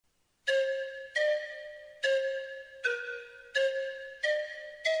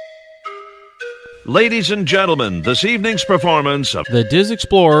Ladies and gentlemen, this evening's performance of The Diz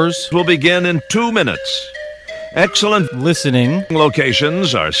Explorers will begin in 2 minutes. Excellent listening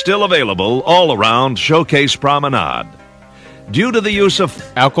locations are still available all around Showcase Promenade. Due to the use of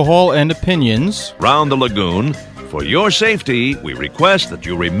alcohol and opinions. around the lagoon, for your safety, we request that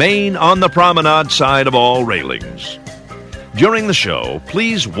you remain on the promenade side of all railings. During the show,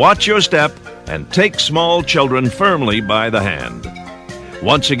 please watch your step and take small children firmly by the hand.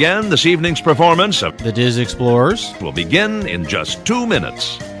 Once again, this evening's performance of The Diz Explorers will begin in just 2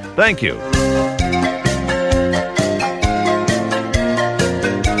 minutes. Thank you.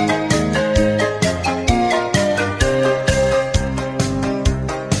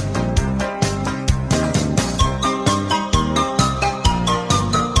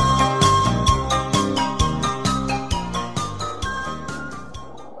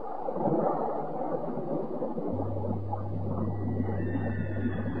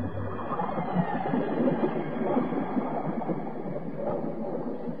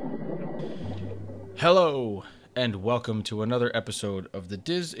 Hello, and welcome to another episode of the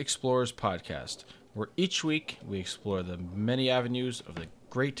Diz Explorers podcast, where each week we explore the many avenues of the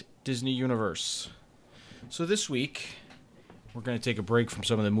great Disney universe. So this week, we're going to take a break from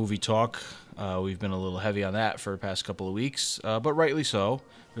some of the movie talk. We've been a little heavy on that for the past couple of weeks, but rightly so.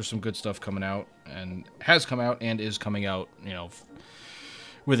 There's some good stuff coming out, and has come out, and is coming out,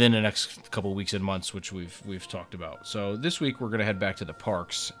 within the next couple of weeks and months, which we've talked about. So this week, we're going to head back to the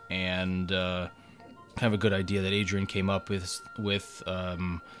parks, and have a good idea that Adrian came up with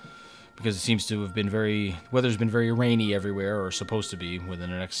because it seems to have been weather's been very rainy everywhere, or supposed to be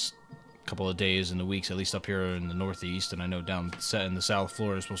within the next couple of days and the weeks, at least up here in the Northeast, and I know down in the South,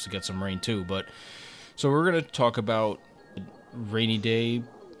 Florida is supposed to get some rain too. But so we're going to talk about rainy day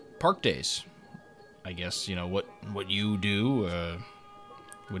park days. I guess, what you do,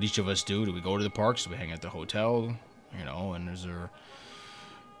 what each of us do. Do we go to the parks? Do we hang at the hotel?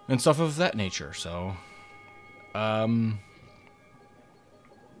 And stuff of that nature. So, I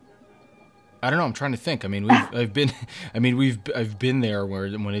don't know. I'm trying to think. I mean, I've been there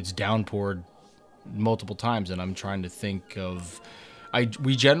when it's downpoured multiple times, and I'm trying to think of.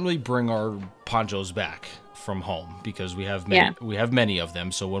 We generally bring our ponchos back from home because we have many of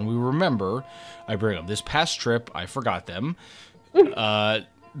them. So when we remember, I bring them. This past trip, I forgot them.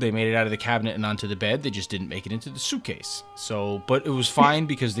 They made it out of the cabinet and onto the bed. They just didn't make it into the suitcase. So, but it was fine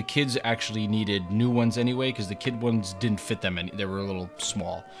because the kids actually needed new ones anyway, because the kid ones didn't fit them they were a little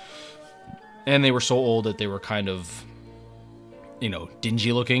small. And they were so old that they were kind of,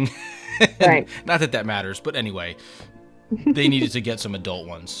 dingy looking. Right. Not that matters, but anyway, they needed to get some adult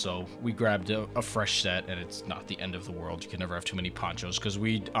ones. So we grabbed a fresh set, and it's not the end of the world. You can never have too many ponchos, because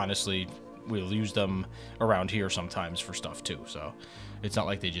we'll use them around here sometimes for stuff too. So it's not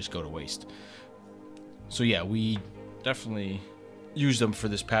like they just go to waste. So yeah, we definitely used them for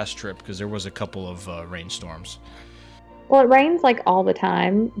this past trip because there was a couple of rainstorms. Well, it rains like all the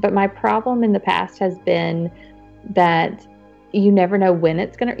time, but my problem in the past has been that you never know when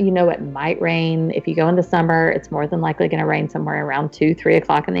it's going to, it might rain. If you go in the summer, it's more than likely going to rain somewhere around 2-3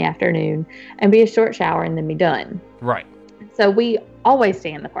 o'clock in the afternoon and be a short shower and then be done. Right. So we always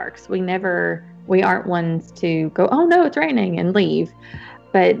stay in the parks. We aren't ones to go, oh no, it's raining, and leave.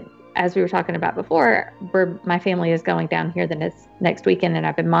 But as we were talking about before, my family is going down here the next weekend, and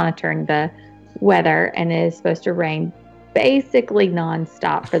I've been monitoring the weather, and it is supposed to rain basically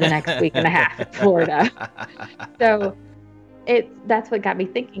nonstop for the next week and a half in Florida. So that's what got me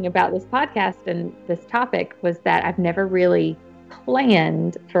thinking about this podcast and this topic, was that I've never really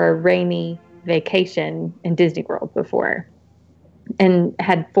planned for a rainy vacation in Disney World before and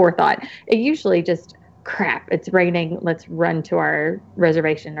had forethought. It usually just, crap, it's raining, let's run to our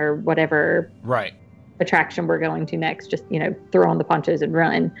reservation or whatever attraction we're going to next, just throw on the ponchos and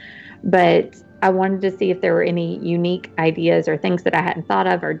run. But I wanted to see if there were any unique ideas or things that I hadn't thought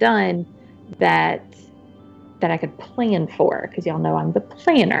of or done that I could plan for, because y'all know I'm the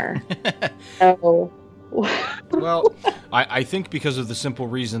planner. So well, I think because of the simple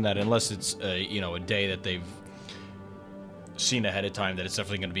reason that unless it's a day that they've seen ahead of time that it's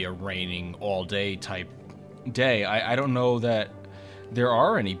definitely going to be a raining all day type day, I don't know that there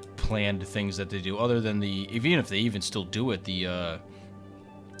are any planned things that they do other than even if they even still do it, the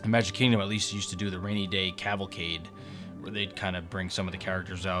Magic Kingdom at least used to do the rainy day cavalcade, where they'd kind of bring some of the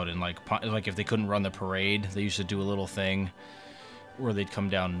characters out, and like if they couldn't run the parade, they used to do a little thing where they'd come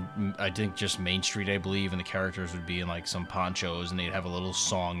down, I think just Main Street, I believe, and the characters would be in like some ponchos, and they'd have a little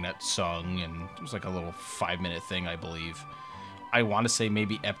song that sung, and it was like a little 5-minute thing, I believe. I want to say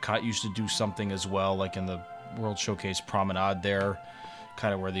maybe Epcot used to do something as well, like in the World Showcase Promenade there.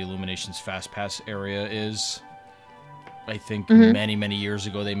 kind of where the Illuminations Fast Pass area is. I think many years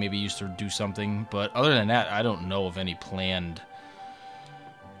ago they maybe used to do something, but other than that, I don't know of any planned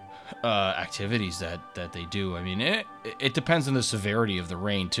activities that they do. I mean, it depends on the severity of the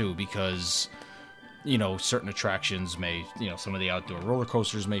rain too, because certain attractions may, some of the outdoor roller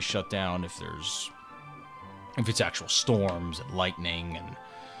coasters may shut down if it's actual storms and lightning and.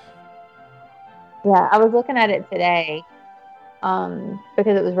 Yeah, I was looking at it today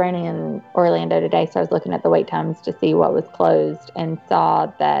because it was raining in Orlando today, so I was looking at the wait times to see what was closed and saw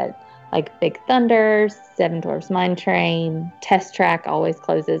that like Big Thunder, Seven Dwarfs Mine Train, Test Track always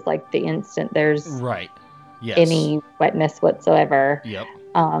closes like the instant there's any wetness whatsoever. Yep.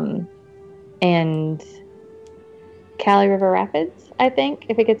 And Cali River Rapids, I think,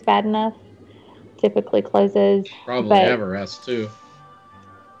 if it gets bad enough, typically closes. Probably Everest too.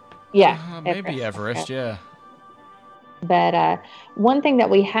 Yeah, maybe Everest, yeah. But one thing that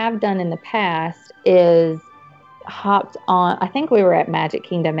we have done in the past is hopped on. I think we were at Magic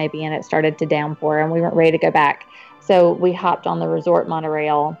Kingdom maybe, and it started to downpour, and we weren't ready to go back. So we hopped on the resort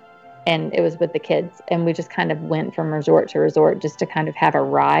monorail, and it was with the kids, and we just kind of went from resort to resort just to kind of have a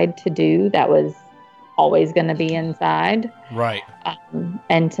ride to do that was always going to be inside. Right.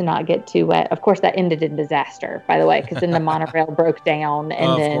 And to not get too wet. Of course, that ended in disaster, by the way, because then the monorail broke down.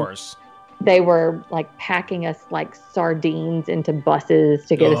 And then of course. They were like packing us like sardines into buses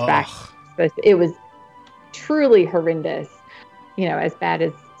to get us back. It was truly horrendous, as bad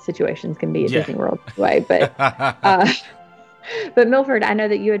as situations can be at Disney World anyway. But, but Milford, I know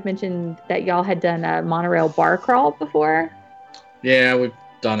that you had mentioned that y'all had done a monorail bar crawl before. Yeah, we've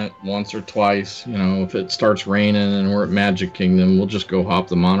done it once or twice. If it starts raining and we're at Magic Kingdom, we'll just go hop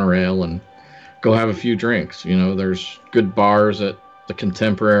the monorail and go have a few drinks. There's good bars at the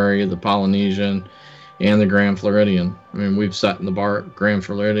Contemporary, the Polynesian, and the Grand Floridian. I mean, we've sat in the bar at Grand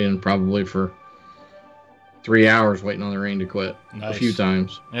Floridian probably for 3 hours waiting on the rain to quit. Nice. A few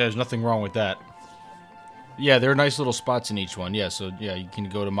times. Yeah, there's nothing wrong with that. Yeah, there are nice little spots in each one. Yeah, so you can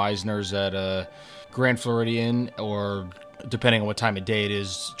go to Meisner's at Grand Floridian, or depending on what time of day it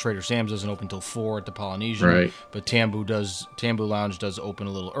is, Trader Sam's doesn't open until 4 at the Polynesian. Right. But Tambu Lounge does open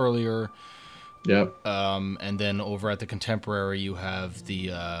a little earlier. Yep. And then over at the Contemporary, you have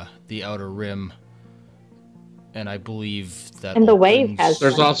the Outer Rim, and I believe that. And the Wave has.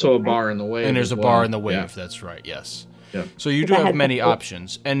 There's also a bar in the Wave. And there's a bar in the Wave. Yeah. That's right. Yes. Yep. So you do have many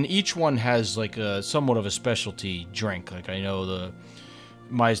options, and each one has like a somewhat of a specialty drink. Like I know the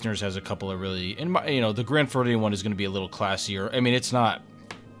Meisner's has a couple of really, and the Grand Floridian one is going to be a little classier. I mean, it's not.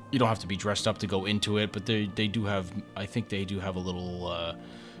 You don't have to be dressed up to go into it, but they do have. I think they do have a little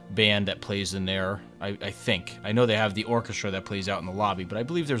band that plays in there. I think. I know they have the orchestra that plays out in the lobby, but I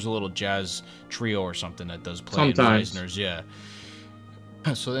believe there's a little jazz trio or something that does play sometimes. In Meisner's. Yeah.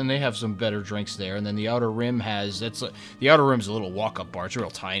 So then they have some better drinks there, and then the Outer Rim the Outer Rim's a little walk-up bar. It's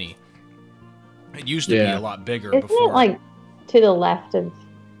real tiny. It used to be a lot bigger. Isn't before. It like to the left of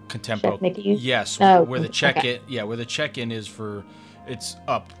Contempo? Chef Mickey's? Yes, where the where the check-in is for. It's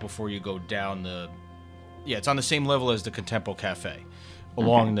up before you go down the. Yeah, it's on the same level as the Contempo Cafe,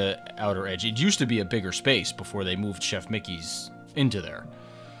 along the outer edge. It used to be a bigger space before they moved Chef Mickey's into there.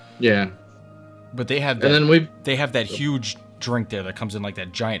 Yeah, but they have that. They have that huge drink there that comes in like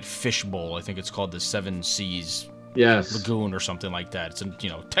that giant fish bowl. I think it's called the Seven Seas Lagoon or something like that. It's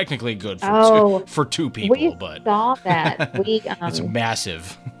technically good for two people, but saw that. It's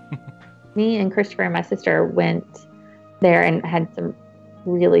massive. Me and Christopher and my sister went there and had some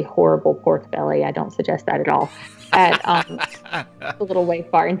really horrible pork belly. I don't suggest that at all. At the little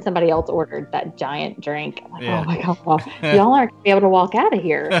wave bar, and somebody else ordered that giant drink. I'm like, oh my god, y'all aren't gonna be able to walk out of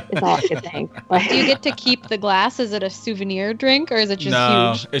here. Is all I could think. Like, do you get to keep the glass? Is it a souvenir drink, or is it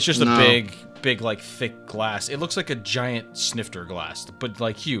just huge? It's just a big, like thick glass. It looks like a giant snifter glass, but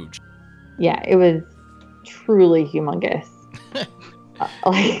like huge. Yeah, it was truly humongous.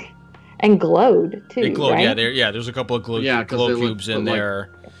 And glowed too. It glowed, right? There's a couple of glow cubes in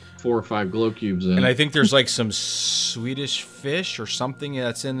there. 4 or 5 glow cubes in. And I think there's like some Swedish fish or something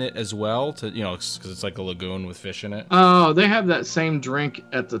that's in it as well, because it's like a lagoon with fish in it. Oh, they have that same drink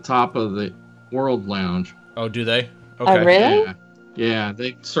at the top of the World Lounge. Oh, do they? Okay. Oh, really? Yeah,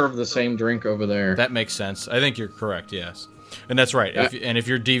 they serve the same drink over there. That makes sense. I think you're correct, yes. And that's right. If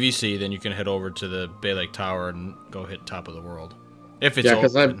you're DVC, then you can head over to the Bay Lake Tower and go hit Top of the World. If it's open.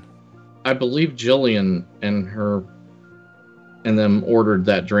 Yeah, because I believe Jillian and them ordered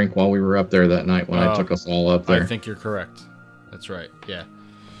that drink while we were up there that night when I took us all up there. I think you're correct. That's right. Yeah.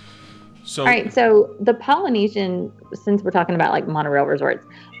 So, all right. So the Polynesian, since we're talking about like monorail resorts,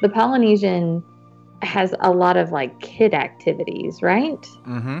 the Polynesian has a lot of like kid activities, right?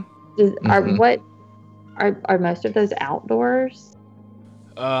 Mm-hmm. Are most of those outdoors?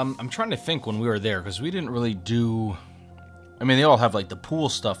 I'm trying to think when we were there, because we didn't really do... I mean, they all have, like, the pool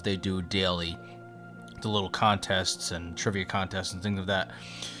stuff they do daily. The little contests and trivia contests and things like that.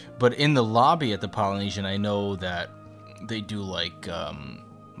 But in the lobby at the Polynesian, I know that they do, like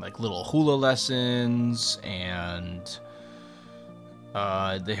little hula lessons, and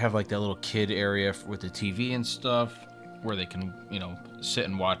they have, like, that little kid area with the TV and stuff, where they can, sit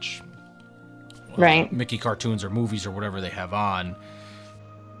and watch Right. Mickey cartoons or movies or whatever they have on.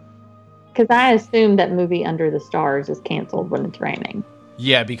 Because I assume that movie Under the Stars is canceled when it's raining.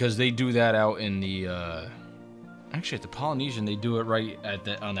 Yeah, because they do that out in the actually at the Polynesian. They do it right at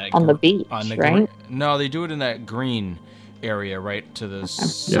on the beach, right? No, they do it in that green area right to the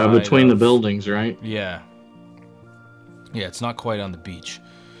side. Yeah, between the buildings, right? Yeah, it's not quite on the beach.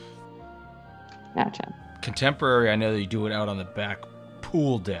 Gotcha. Contemporary, I know they do it out on the back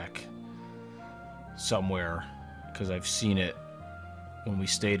pool deck somewhere, because I've seen it when we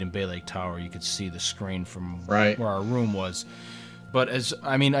stayed in Bay Lake Tower. You could see the screen from Right. where our room was. But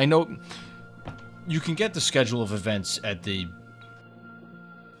I know you can get the schedule of events at the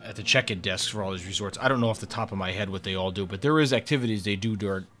check-in desks for all these resorts. I don't know off the top of my head what they all do, but there is activities they do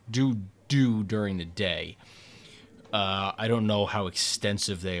during the day. I don't know how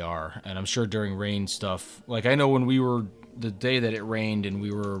extensive they are, and I'm sure during rain stuff. Like, I know when we were the day that it rained, and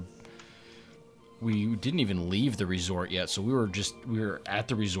we didn't even leave the resort yet, so we were at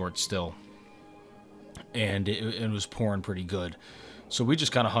the resort still, and it was pouring pretty good. So we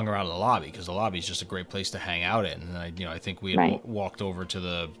just kind of hung around in the lobby, because the lobby is just a great place to hang out in. And I think we had walked over to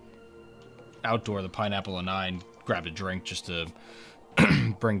the outdoor, the Pineapple and Nine, grabbed a drink just to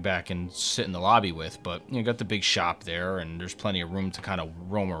bring back and sit in the lobby with. But got the big shop there, and there's plenty of room to kind of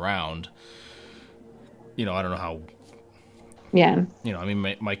roam around. I don't know how. Yeah. I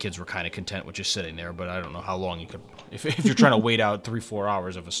mean, my kids were kind of content with just sitting there, but I don't know how long you could. If you're trying to wait out 3-4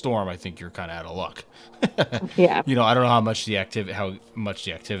 hours of a storm, I think you're kind of out of luck. Yeah. I don't know how much the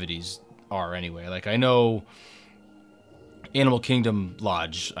activities are anyway. Like, I know Animal Kingdom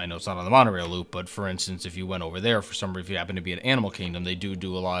Lodge. I know it's not on the monorail loop, but for instance, if you went over there if you happen to be at Animal Kingdom, they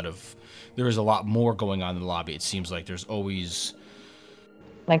do a lot of. There is a lot more going on in the lobby. It seems like there's always.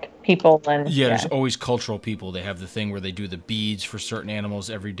 Like people and there's always cultural people. They have the thing where they do the beads for certain animals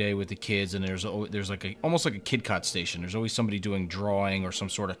every day with the kids, and there's like almost like a KidCot station. There's always somebody doing drawing or some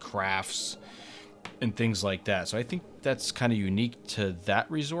sort of crafts and things like that. So I think that's kind of unique to that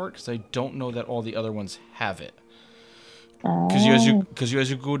resort, because I don't know that all the other ones have it. Because as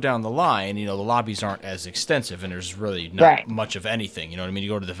you go down the line, the lobbies aren't as extensive, and there's really not much of anything. You know what I mean? You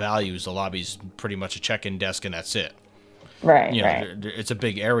go to the values, the lobby's pretty much a check-in desk, and that's it. Right, It's a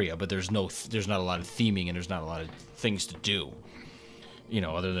big area, but there's not a lot of theming, and there's not a lot of things to do.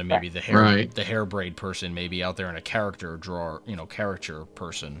 Other than maybe the hair braid person, maybe out there in a character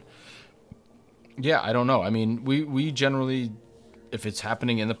person. Yeah, I don't know. I mean, we generally, if it's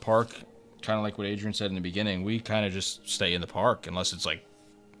happening in the park, kind of like what Adrian said in the beginning, we kind of just stay in the park unless it's like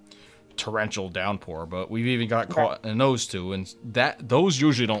torrential downpour. But we've even got caught in those two, and those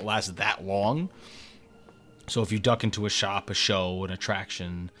usually don't last that long. So if you duck into a shop, a show, an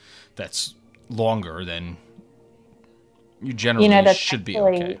attraction that's longer, then you generally that's should be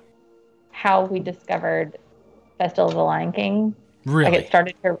okay. How we discovered Festival of the Lion King. Really? Like it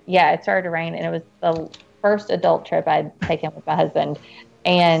started to rain, and it was the first adult trip I'd taken with my husband.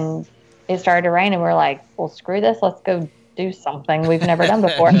 And it started to rain, and we're like, well, screw this. Let's go do something we've never done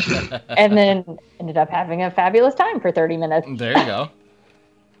before. And then ended up having a fabulous time for 30 minutes. There you go.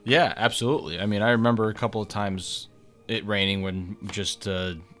 Yeah, absolutely. I mean, I remember a couple of times it raining when just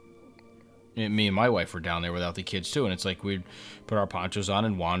me and my wife were down there without the kids too, and it's like we'd put our ponchos on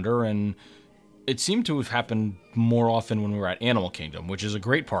and wander, and it seemed to have happened more often when we were at Animal Kingdom, which is a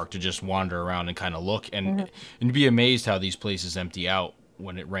great park to just wander around and kind of look and be amazed how these places empty out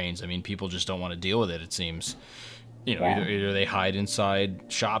when it rains. I mean, people just don't want to deal with it, it seems. Either they hide inside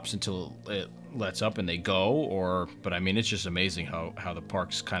shops until it lets up and they go, but I mean, it's just amazing how the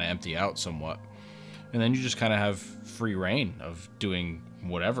parks kind of empty out somewhat. And then you just kind of have free reign of doing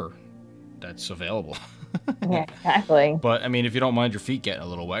whatever that's available. Yeah, exactly. But I mean, if you don't mind your feet getting a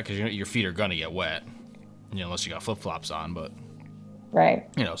little wet, because your feet are gonna get wet, unless you got flip-flops on. But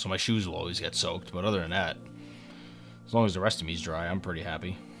so my shoes will always get soaked. But other than that, as long as the rest of me's dry, I'm pretty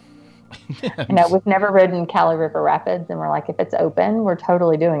happy. We've never ridden Cali River Rapids, and we're like, if it's open, we're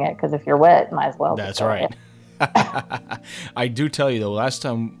totally doing it, because if you're wet, might as well. That's right. I do tell you though, last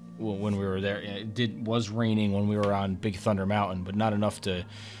time when we were there, it was raining when we were on Big Thunder Mountain, but not enough to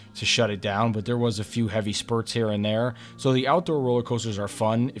to shut it down, but there was a few heavy spurts here and there. So the outdoor roller coasters are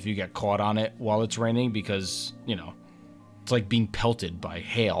fun if you get caught on it while it's raining because, it's like being pelted by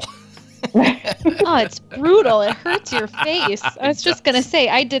hail. Oh, it's brutal. It hurts your face. I was just going to say,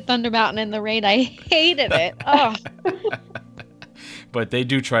 I did Thunder Mountain in the rain. I hated it. Oh. But they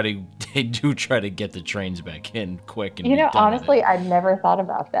do try to get the trains back in quick. And honestly, I never thought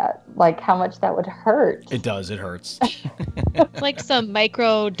about that. Like how much that would hurt. It does. It hurts. It's like some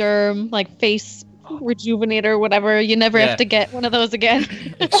microderm, like face rejuvenator, whatever. You never have to get one of those again.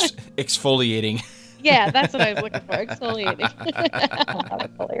 Exfoliating. Yeah, that's what I was looking for. Exfoliating. That was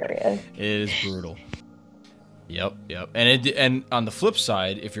hilarious. It is brutal. Yep. And on the flip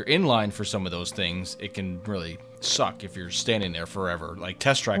side, if you're in line for some of those things, it can really suck if you're standing there forever. Like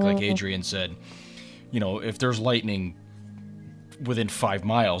Test Track, like Adrian said, if there's lightning within 5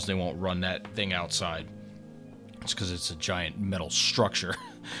 miles, they won't run that thing outside. It's because it's a giant metal structure.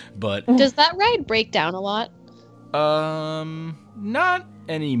 But does that ride break down a lot? Not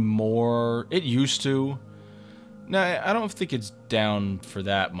anymore. It used to. No, I don't think it's down for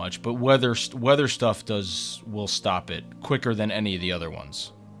that much, but weather stuff will stop it quicker than any of the other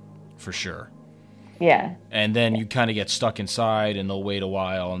ones, for sure. Yeah. And then you kind of get stuck inside, and they'll wait a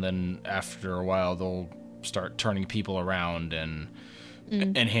while, and then after a while, they'll start turning people around and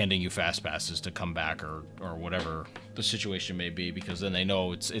handing you fast passes to come back or whatever the situation may be, because then they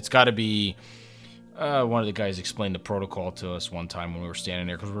know it's got to be. One of the guys explained the protocol to us one time when we were standing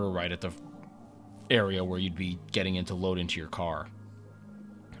there, because we were right at the area where you'd be getting into load into your car,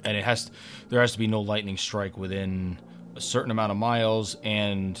 and there has to be no lightning strike within a certain amount of miles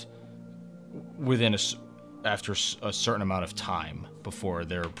and within after a certain amount of time before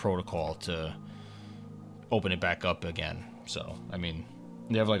their protocol to open it back up again. So I mean,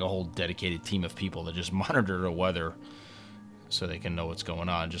 they have like a whole dedicated team of people that just monitor the weather so they can know what's going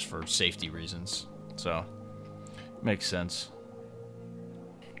on, just for safety reasons. So makes sense.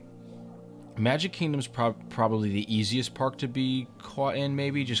 Magic Kingdom's probably the easiest park to be caught in,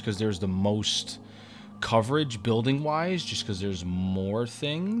 maybe, just because there's the most coverage building-wise, just because there's more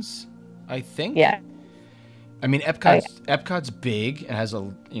things, I think. Yeah. I mean, Epcot's big and has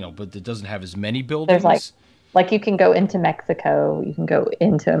but it doesn't have as many buildings. There's like you can go into Mexico, you can go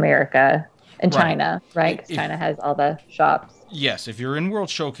into America and China, right? Because China has all the shops. Yes, if you're in World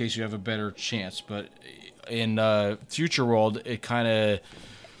Showcase, you have a better chance, but in Future World, it kind of...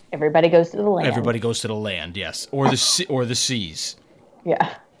 Everybody goes to the land. Everybody goes to the land, yes, or the seas.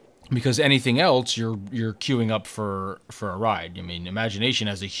 Yeah. Because anything else, you're queuing up for a ride. I mean, Imagination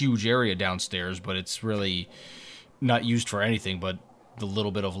has a huge area downstairs, but it's really not used for anything but the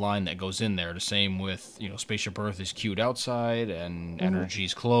little bit of line that goes in there. The same with Spaceship Earth is queued outside, and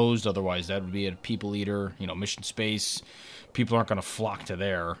Energy's closed. Otherwise, that would be a people eater. Mission Space, people aren't going to flock to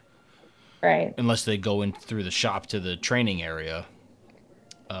there, right? Unless they go in through the shop to the training area.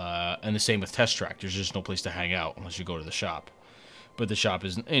 And the same with Test Track. There's just no place to hang out unless you go to the shop. But the shop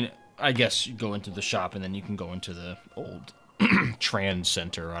is, I guess you go into the shop and then you can go into the old Trans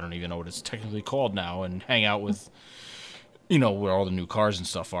Center. I don't even know what it's technically called now, and hang out with, where all the new cars and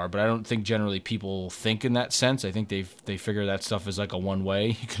stuff are. But I don't think generally people think in that sense. I think they figure that stuff is like a one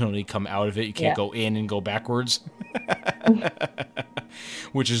way. You can only come out of it. You can't go in and go backwards,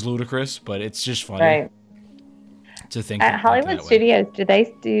 which is ludicrous, but it's just funny. Right. To think at Hollywood Studios, do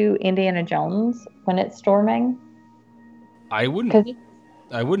they do Indiana Jones when it's storming? I wouldn't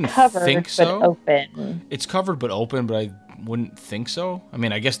covered, think so. But open. It's covered but open, but I wouldn't think so. I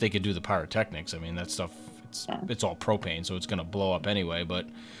mean, I guess they could do the pyrotechnics. I mean, that stuff, it's all propane, so it's going to blow up anyway. But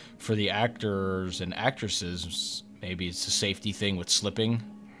for the actors and actresses, maybe it's a safety thing with slipping.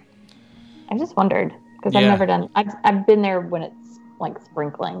 I just wondered, because I've never done. I've been there when it's like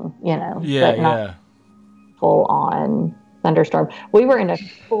sprinkling, Yeah, but not full on thunderstorm. We were in a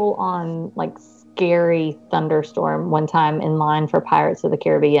full on scary thunderstorm one time in line for Pirates of the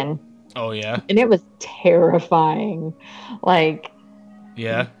Caribbean. Oh yeah. And it was terrifying.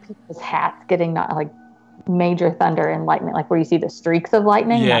 People's hats getting major thunder and lightning, where you see the streaks of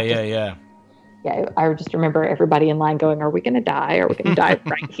lightning. Yeah. Yeah, I just remember everybody in line going, "Are we going to die? Are we going to die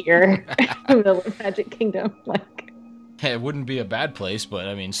right here in the Magic Kingdom?" It wouldn't be a bad place, but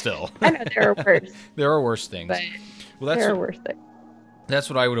I mean, still. I know there are worse. There are worse things. There are worse things. That's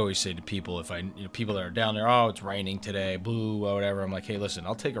what I would always say to people if people that are down there. Oh, it's raining today, blue, whatever. I'm like, hey, listen,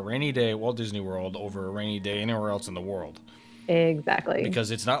 I'll take a rainy day at Walt Disney World over a rainy day anywhere else in the world. Exactly. Because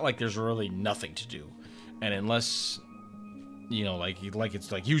it's not like there's really nothing to do, and unless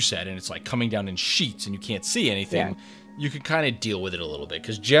it's like you said, and it's coming down in sheets and you can't see anything, you can kind of deal with it a little bit.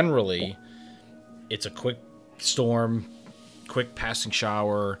 Because generally, it's a quick storm, quick passing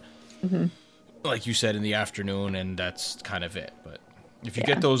shower, Mm-hmm. like you said, in the afternoon, and that's kind of it. But if you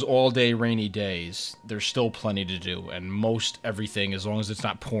get those all-day rainy days, there's still plenty to do, and most everything, as long as it's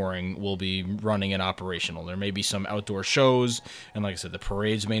not pouring, will be running and operational. There may be some outdoor shows, and like I said, the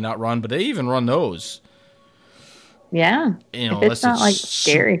parades may not run, but they even run those. Yeah. You know, if it's not like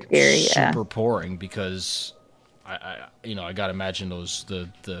scary, yeah. super pouring, because I gotta imagine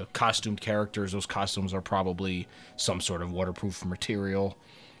the costumed characters. Those costumes are probably some sort of waterproof material.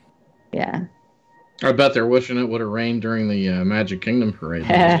 Yeah. I bet they're wishing it would have rained during the Magic Kingdom parade.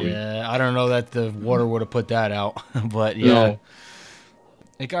 Yeah, I don't know that the water would have put that out, but yeah, No.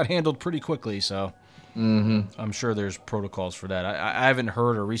 It got handled pretty quickly, so I'm sure there's protocols for that. I haven't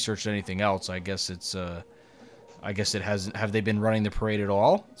heard or researched anything else. I guess it hasn't. Have they been running the parade at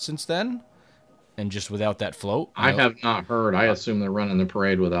all since then, and just without that float? I have not heard. I assume they're running the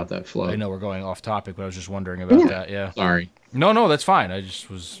parade without that float. I know we're going off topic, but I was just wondering about that. Yeah. Sorry. No, that's fine.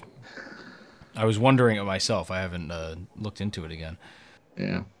 I was wondering it myself. I haven't looked into it again.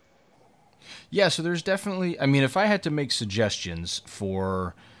 Yeah. Yeah, so there's definitely... I mean, if I had to make suggestions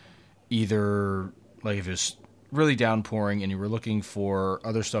for either... Like, if it's really downpouring and you were looking for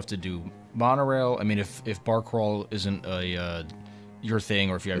other stuff to do, monorail... I mean, if bar crawl isn't your thing,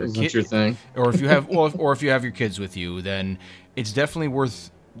 or if you have your Isn't your thing? or if you have... or if you have your kids with you, then it's definitely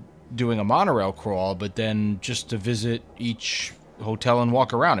worth doing a monorail crawl, but then just to visit each hotel and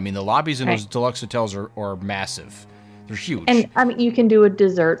walk around. I mean, the lobbies in those deluxe hotels are massive. They're huge. And I mean, you can do a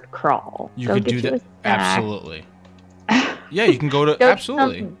dessert crawl. You Go could get do you that. a snack. Absolutely. Yeah, you can go to... Go get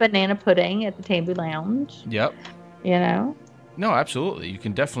absolutely. some banana pudding at the Tambu Lounge. Yep. You know? No, absolutely. You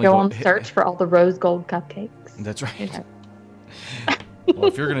can definitely Go on search for all the rose gold cupcakes. That's right. You know. Well,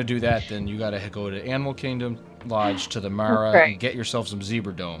 if you're going to do that, then you got to go to Animal Kingdom Lodge, to the Mara, Right. and get yourself some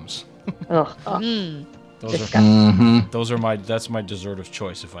zebra domes. Ugh. Those are that's my dessert of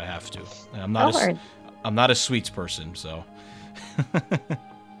choice if I have to. And I'm not a sweets person, so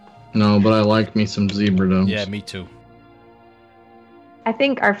No, but I like me some zebra domes. yeah, me too. I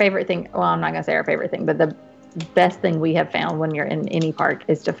think our favorite thing, well, I'm not going to say our favorite thing, but the best thing we have found when you're in any park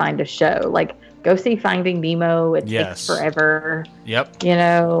is to find a show. Like, go see Finding Nemo. It Yes. takes forever, Yep. you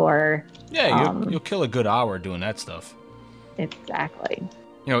know, or... Yeah, you'll kill a good hour doing that stuff. Exactly.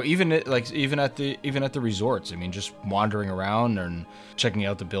 You know, even at the resorts. I mean, just wandering around and checking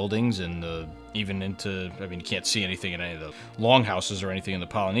out the buildings, and even into. I mean, you can't see anything in any of the longhouses or anything in the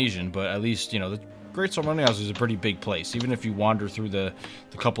Polynesian, but at least the Great Ceremonial House is a pretty big place. Even if you wander through the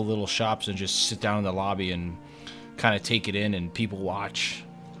couple little shops and just sit down in the lobby and kind of take it in and people watch.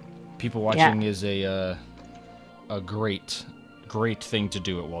 People watching is a great thing to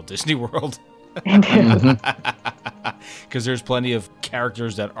do at Walt Disney World. Because there's plenty of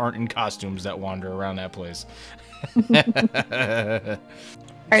characters that aren't in costumes that wander around that place. All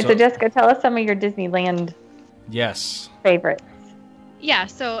right, so Jessica, tell us some of your Disneyland favorites. Yeah,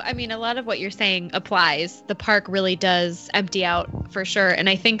 so I mean, a lot of what you're saying applies. The park really does empty out for sure. And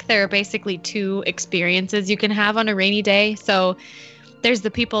I think there are basically two experiences you can have on a rainy day. So there's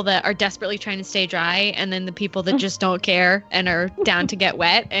the people that are desperately trying to stay dry, and then the people that just don't care and are down to get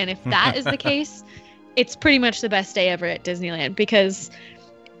wet. And if that is the case, it's pretty much the best day ever at Disneyland, because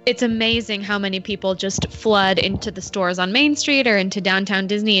it's amazing how many people just flood into the stores on Main Street or into downtown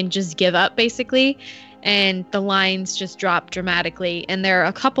Disney and just give up, basically. And the lines just drop dramatically. And there are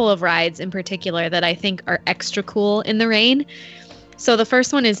a couple of rides in particular that I think are extra cool in the rain. So the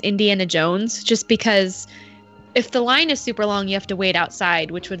first one is Indiana Jones, just because if the line is super long, you have to wait outside,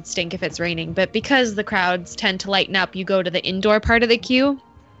 which would stink if it's raining. But because the crowds tend to lighten up, you go to the indoor part of the queue.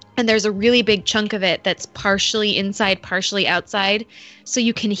 And there's a really big chunk of it that's partially inside, partially outside. So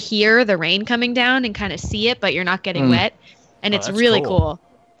you can hear the rain coming down and kind of see it, but you're not getting wet. And it's really cool.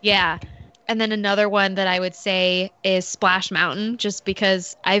 Yeah. And then another one that I would say is Splash Mountain, just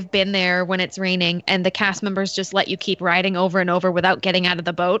because I've been there when it's raining and the cast members just let you keep riding over and over without getting out of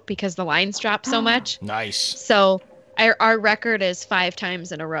the boat because the lines drop so much. Nice. So our record is 5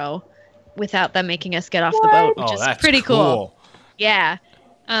 times in a row without them making us get off the boat, which is pretty cool. Yeah.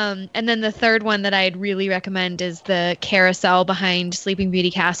 And then the third one that I'd really recommend is the carousel behind Sleeping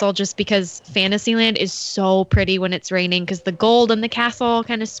Beauty Castle, just because Fantasyland is so pretty when it's raining, because the gold in the castle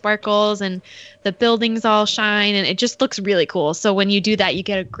kind of sparkles and the buildings all shine, and it just looks really cool. So when you do that, you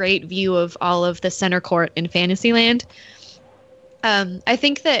get a great view of all of the center court in Fantasyland. I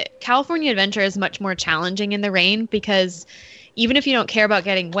think that California Adventure is much more challenging in the rain, because even if you don't care about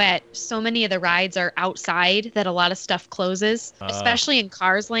getting wet, so many of the rides are outside that a lot of stuff closes, especially in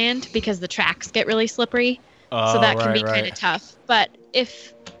Cars Land, because the tracks get really slippery. So that can be kind of tough. But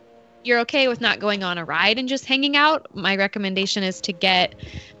if you're okay with not going on a ride and just hanging out, my recommendation is to get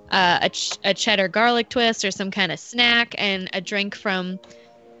a cheddar garlic twist or some kind of snack and a drink from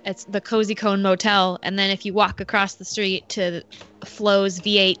the Cozy Cone Motel. And then if you walk across the street to Flo's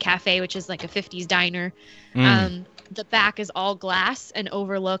V8 Cafe, which is like a 50s diner, the back is all glass and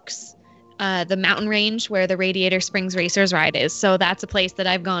overlooks the mountain range where the Radiator Springs Racers ride is. So that's a place that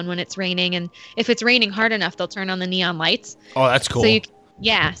I've gone when it's raining. And if it's raining hard enough, they'll turn on the neon lights. Oh, that's cool.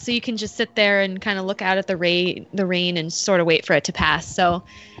 So you can just sit there and kind of look out at the rain and sort of wait for it to pass. So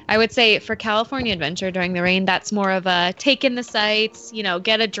I would say for California Adventure during the rain, that's more of a take in the sights,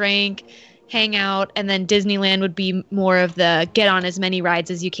 get a drink, hang out, and then Disneyland would be more of the get on as many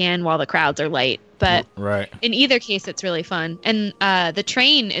rides as you can while the crowds are light. But in either case, it's really fun. And the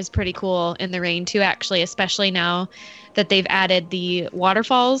train is pretty cool in the rain too, actually, especially now that they've added the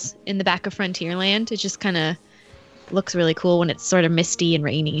waterfalls in the back of Frontierland. It just kind of looks really cool when it's sort of misty and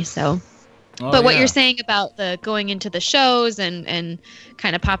rainy. So. But what you're saying about the going into the shows and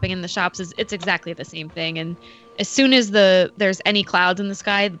kind of popping in the shops it's exactly the same thing. And as soon as there's any clouds in the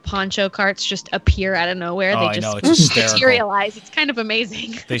sky, the poncho carts just appear out of nowhere. They just materialize. It's kind of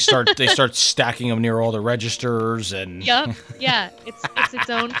amazing. They start stacking them near all the registers and. Yep. Yeah. It's its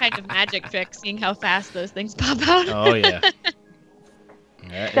own kind of magic trick, seeing how fast those things pop out. Oh yeah.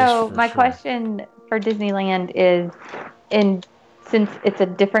 So my question for Disneyland is, since it's a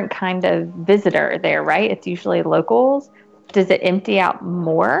different kind of visitor there, right? It's usually locals. Does it empty out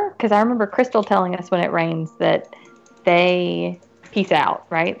more? Because I remember Crystal telling us when it rains that they peace out,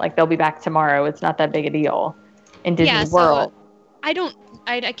 right? Like they'll be back tomorrow. It's not that big a deal in Disney World.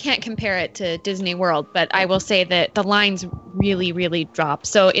 I can't compare it to Disney World, but I will say that the lines really, really drop.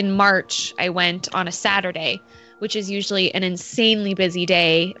 So in March, I went on a Saturday, which is usually an insanely busy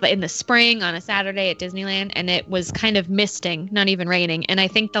day in the spring on a Saturday at Disneyland. And it was kind of misting, not even raining. And I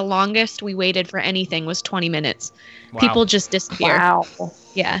think the longest we waited for anything was 20 minutes. Wow. People just disappear. Wow.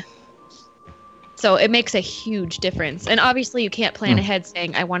 Yeah. So it makes a huge difference. And obviously you can't plan ahead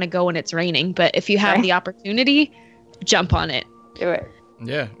saying, I want to go when it's raining. But if you have the opportunity, jump on it. Do it.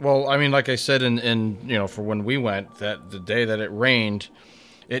 Yeah. Well, I mean, like I said, in for when we went, that the day that it rained,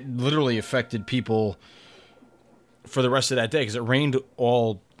 it literally affected people for the rest of that day, because it rained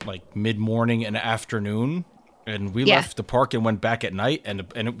all like mid-morning and afternoon, and we left the park and went back at night,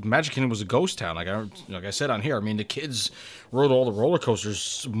 and Magic Kingdom was a ghost town. Like I said on here, I mean, the kids rode all the roller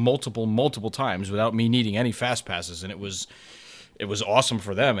coasters multiple times without me needing any fast passes, and it was awesome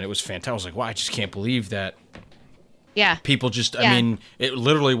for them, and it was fantastic. I was like, wow, I just can't believe that. Yeah. People just, I mean, it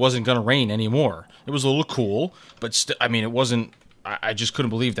literally wasn't going to rain anymore. It was a little cool, but I mean, it wasn't. I just couldn't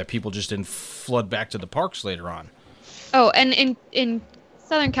believe that people just didn't flood back to the parks later on. Oh, and in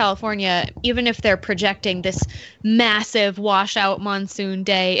Southern California, even if they're projecting this massive washout monsoon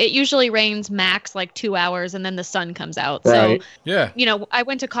day, it usually rains max like 2 hours and then the sun comes out. Right. So, yeah. I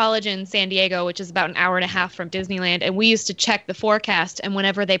went to college in San Diego, which is about an hour and a half from Disneyland, and we used to check the forecast, and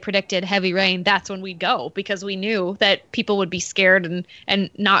whenever they predicted heavy rain, that's when we'd go, because we knew that people would be scared and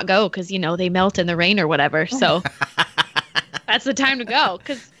not go because, they melt in the rain or whatever. So that's the time to go,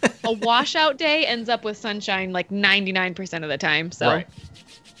 because a washout day ends up with sunshine like 99% of the time. So. Right.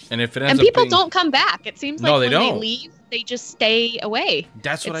 And if it ends up people don't come back. It seems like when they leave, they just stay away.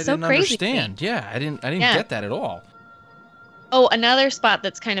 That's what I didn't understand. Yeah, I didn't get that at all. Oh, another spot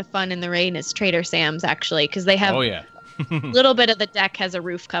that's kind of fun in the rain is Trader Sam's, actually, because they have a little bit of the deck has a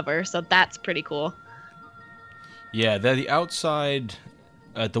roof cover, so that's pretty cool. Yeah, the outside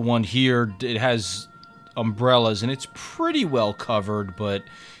at the one here, it has umbrellas, and it's pretty well covered, but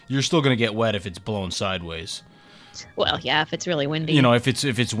you're still going to get wet if it's blown sideways. Well, yeah, if it's really windy. If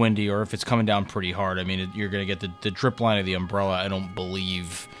it's windy or if it's coming down pretty hard, I mean, you're going to get the drip line of the umbrella, I don't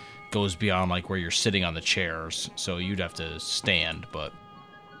believe, goes beyond like where you're sitting on the chairs, so you'd have to stand, but...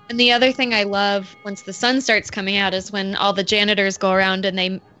 And the other thing I love once the sun starts coming out is when all the janitors go around and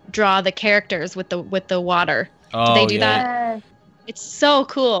they draw the characters with the water. Oh, do they do that? It's so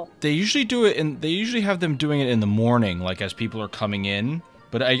cool. They usually do it, and they usually have them doing it in the morning, like as people are coming in,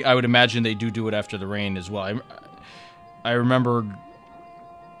 but I would imagine they do it after the rain as well. I remember,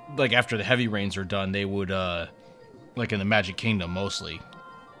 like, after the heavy rains are done, they would, like in the Magic Kingdom mostly,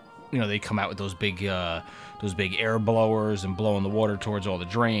 they come out with those big air blowers and blowing the water towards all the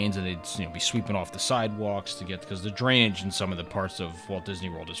drains, and they'd, be sweeping off the sidewalks because the drainage in some of the parts of Walt Disney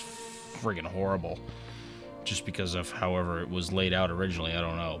World is friggin' horrible, just because of however it was laid out originally. I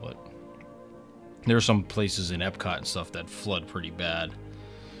don't know, but there are some places in Epcot and stuff that flood pretty bad.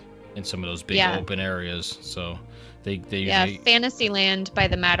 in some of those big Yeah. open areas. So they Yeah, usually Fantasyland by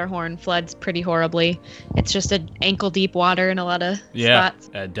the Matterhorn floods pretty horribly. It's just an ankle-deep water in a lot of yeah, spots.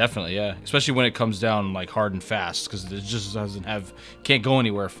 definitely, yeah. Especially when it comes down like hard and fast, because it just can't go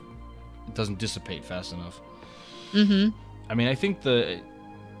anywhere. It doesn't dissipate fast enough. Mm-hmm. I mean,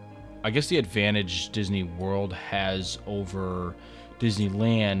 I guess the advantage Disney World has over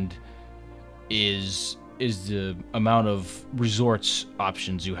Disneyland is the amount of resorts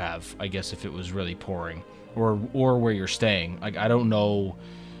options you have. I guess if it was really pouring, or where you're staying. Like, I don't know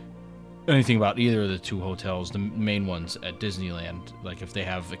anything about either of the two hotels, the main ones at Disneyland. Like if they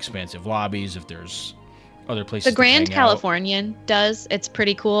have expansive lobbies, if there's other places. The Grand to hang out. Californian does. It's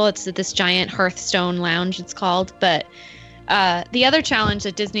pretty cool. It's this giant Hearthstone lounge, it's called. But the other challenge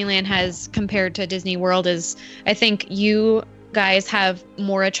that Disneyland has compared to Disney World is, I think you guys have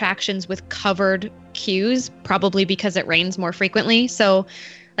more attractions with covered queues, probably because it rains more frequently. So,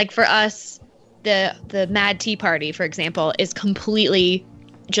 like for us, the Mad Tea Party, for example, is completely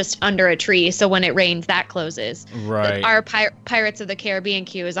just under a tree. So when it rains, that closes. Right. Our Pirates of the Caribbean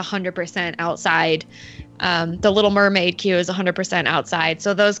queue is 100% outside. The Little Mermaid queue is 100% outside.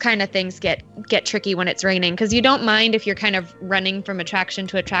 So those kind of things get tricky when it's raining, because you don't mind if you're kind of running from attraction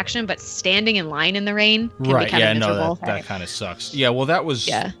to attraction, but standing in line in the rain can be kind of miserable. that kind of sucks. Yeah, well, that was.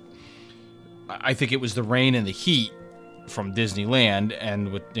 Yeah. I think it was the rain and the heat from Disneyland,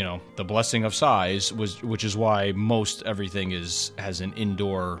 and with the blessing of size, which is why most everything has an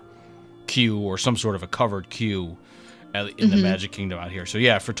indoor queue or some sort of a covered queue in the Magic Kingdom out here. So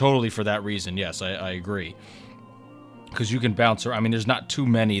yeah, for that reason, yes, I agree. Because you can bounce around. I mean, there's not too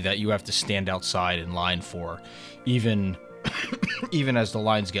many that you have to stand outside in line for, even as the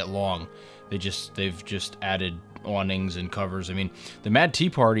lines get long. They've just added awnings and covers. I mean, the Mad Tea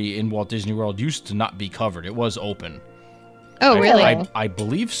Party in Walt Disney World used to not be covered. It was open. Oh, really? I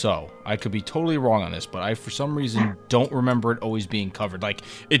believe so. I could be totally wrong on this, but I, for some reason, don't remember it always being covered. Like,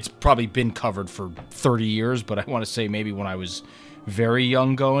 it's probably been covered for 30 years, but I want to say maybe when I was very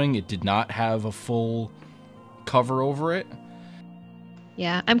young going, it did not have a full cover over it.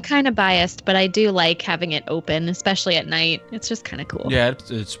 Yeah, I'm kind of biased, but I do like having it open, especially at night. It's just kind of cool. Yeah,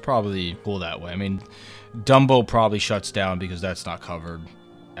 it's probably cool that way. I mean, Dumbo probably shuts down because that's not covered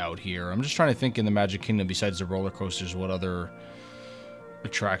out here. I'm just trying to think in the Magic Kingdom, besides the roller coasters, what other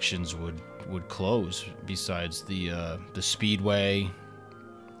attractions would close besides the Speedway.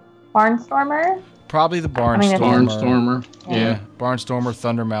 Barnstormer? Probably the Barnstormer. Barnstormer. Yeah, Barnstormer,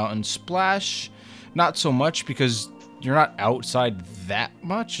 Thunder Mountain, Splash. Not so much because you're not outside that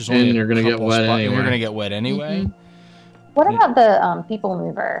much. There's only And you're gonna get wet anyway. And you're gonna get wet anyway. What about the People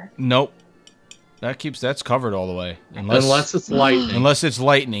Mover? Nope. That's covered all the way. Unless it's lightning. Unless it's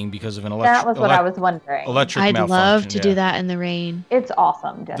lightning because of an electric. That was what I was wondering. Electric I'd malfunction. love to yeah. do that in the rain. It's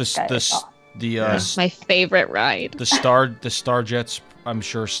awesome, Jessica. It's awesome. My favorite ride. the Star Jets, I'm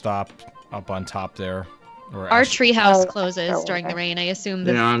sure, stop up on top there. Or Our treehouse Oh, closes sure. during the rain. I assume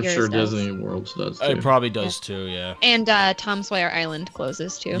Yeah, I'm yours sure does. Disney World does too. It probably does too. Yeah. And Tom Sawyer Island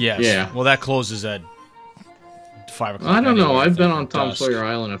closes too. Yes. Yeah. Well, that closes at 5 o'clock. I don't know. anyway, I've been at on Tom dusk. Sawyer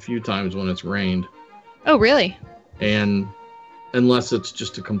Island a few times when it's rained, Oh, really? and unless it's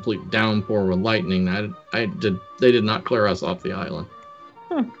just a complete downpour with lightning, they did not clear us off the island.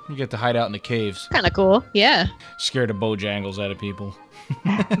 You get to hide out in the caves, Kind of cool. Yeah. scare the Bojangles out of people.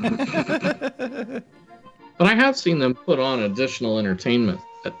 But I have seen them put on additional entertainment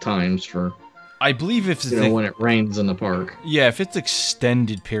at times for I believe if when it rains in the park. Yeah, if it's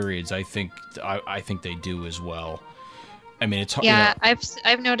extended periods, I think they do as well. I mean, it's Yeah,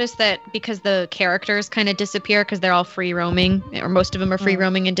 I've noticed that because the characters kind of disappear because they're all free roaming, or most of them are free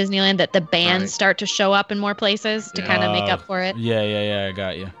roaming in Disneyland, that the bands Right. start to show up in more places to kind of make up for it. Yeah, I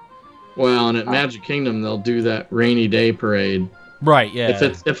got you. Well, and at Magic Kingdom they'll do that rainy day parade. Right, yeah.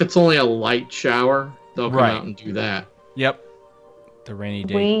 If it's only a light shower, they'll come Right. out and do that. Yep. The rainy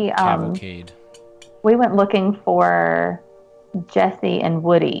day We, cavalcade. We went looking for Jesse and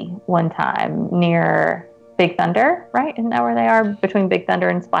Woody one time near Big Thunder, right? Isn't that where they are? Between Big Thunder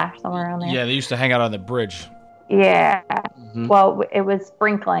and Splash, somewhere around there. Yeah, they used to hang out on the bridge. Yeah. Mhm. Well, it was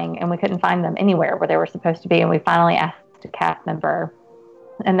sprinkling, and we couldn't find them anywhere where they were supposed to be. And we finally asked a cast member,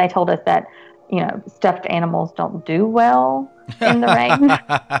 and they told us that, stuffed animals don't do well in the rain.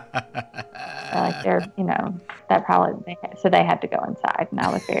 Like they're, that probably, so they had to go inside, and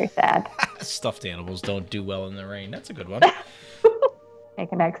I was very sad. Stuffed animals don't do well in the rain. That's a good one.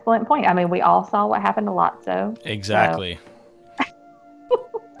 Make an excellent point. I mean, we all saw what happened to Lotso. Exactly. I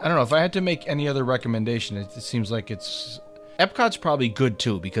don't know if I had to make any other recommendation. It seems like it's Epcot's probably good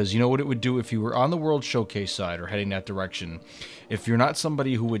too, because you know what it would do if you were on the World Showcase side or heading that direction. If you're not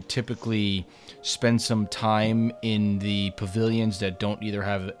somebody who would typically spend some time in the pavilions that don't either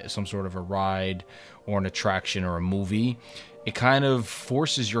have some sort of a ride or an attraction or a movie, it kind of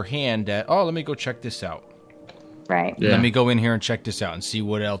forces your hand at, oh, let me go check this out. Right. Yeah. Let me go in here and check this out and see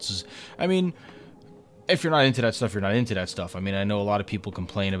what else is. I mean, if you're not into that stuff, you're not into that stuff. I mean, I know a lot of people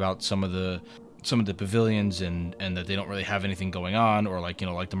complain about some of the pavilions and that they don't really have anything going on, or like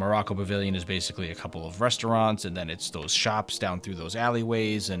the Morocco Pavilion is basically a couple of restaurants and then it's those shops down through those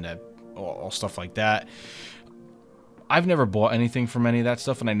alleyways and all stuff like that. I've never bought anything from any of that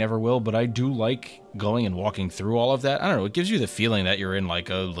stuff, and I never will, but I do like going and walking through all of that. I don't know, it gives you the feeling that you're in like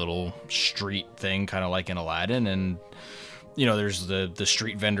a little street thing, kind of like in Aladdin, and there's the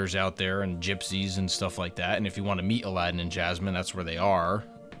street vendors out there and gypsies and stuff like that, and if you want to meet Aladdin and Jasmine, that's where they are,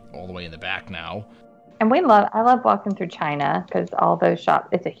 all the way in the back now. And I love walking through China because all those shops,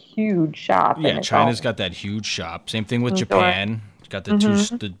 it's a huge shop. Yeah, China's got that huge shop. Same thing with Japan. It's got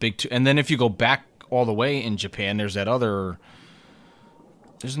the big two. And then if you go back all the way in Japan, there's that other,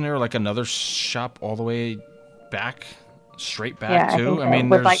 isn't there like another shop all the way back, straight back too? So. I mean,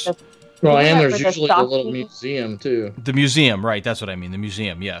 with there's... and there's usually a little museum too. The museum, right, that's what I mean. The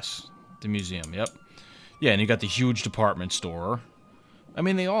museum, yes. The museum, yep. Yeah, and you got the huge department store. I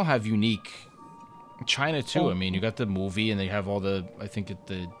mean, they all have unique... China too. I mean, you got the movie, and they have all the. I think at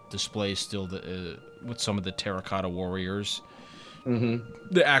the display still with some of the terracotta warriors. Mm-hmm.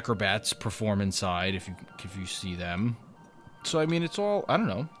 The acrobats perform inside if you see them. So I mean, it's all, I don't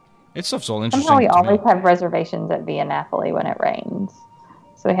know. It's stuff's all interesting. Somehow we always have reservations at Via Napoli when it rains,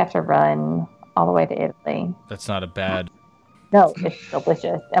 so we have to run all the way to Italy. That's not a bad. No, it's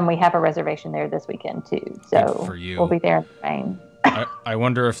delicious, and we have a reservation there this weekend too. So good for you. We'll be there in the rain. I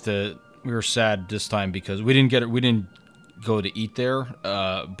wonder if we were sad this time because we didn't go to eat there,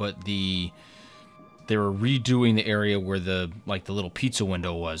 but they were redoing the area where the little pizza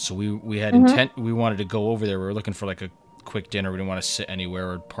window was. So we had we wanted to go over there. We were looking for like a quick dinner. We didn't want to sit anywhere.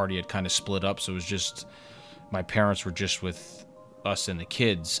 Our party had kind of split up, so it was just my parents were just with us and the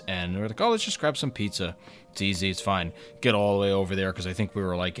kids, and we were like, oh, let's just grab some pizza. It's easy, it's fine. Get all the way over there because I think we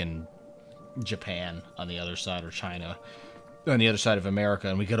were like in Japan on the other side, or China on the other side of America,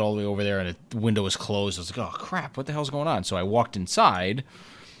 and we get all the way over there and the window was closed. I was like, oh crap, what the hell's going on? So I walked inside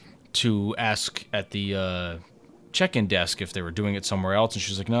to ask at the check-in desk if they were doing it somewhere else, and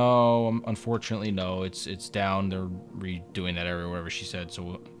she was like, no, unfortunately no, it's down, they're redoing that area, whatever she said.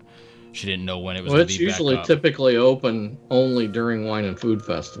 So she didn't know when it was going to be back up. It's usually typically open only during Wine and Food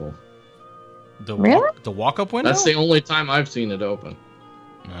Festival. Really? The walk-up window? That's the only time I've seen it open.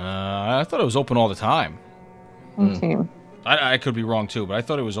 I thought it was open all the time. Me too. I could be wrong too, but I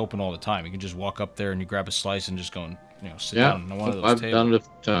thought it was open all the time. You can just walk up there and you grab a slice and just go and sit down on one of those tables. I've done it a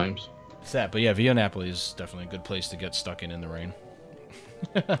few times. It's that, but yeah, Via Napoli is definitely a good place to get stuck in the rain.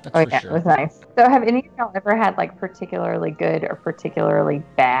 Oh yeah, sure. It was nice. So have any of y'all ever had like particularly good or particularly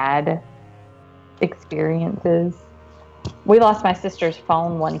bad experiences? We lost my sister's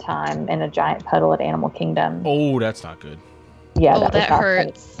phone one time in a giant puddle at Animal Kingdom. Oh, that's not good. Yeah, that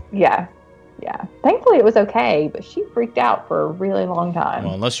hurts. Good. Yeah. Thankfully it was okay, but she freaked out for a really long time.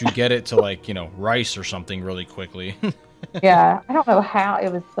 Well, unless you get it to rice or something really quickly. Yeah, I don't know how.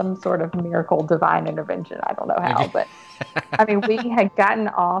 It was some sort of miracle, divine intervention. I don't know how, but I mean, we had gotten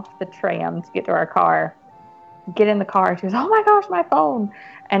off the tram to get to our car. Get in the car, she goes, "Oh my gosh, my phone!"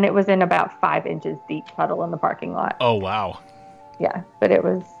 And it was in about 5 inches deep puddle in the parking lot. Oh wow. Yeah, but it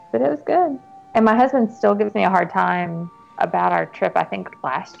was good. And my husband still gives me a hard time about our trip. I think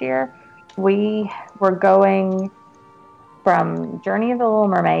last year we were going from Journey of the Little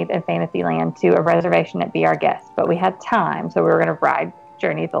Mermaid and Fantasyland to a reservation at Be Our Guest, but we had time, so we were going to ride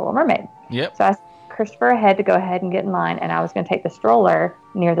Journey of the Little Mermaid. Yep. So I asked Christopher ahead to go ahead and get in line, and I was going to take the stroller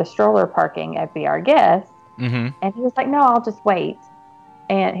near the stroller parking at Be Our Guest. Mm-hmm. And he was like, "No, I'll just wait."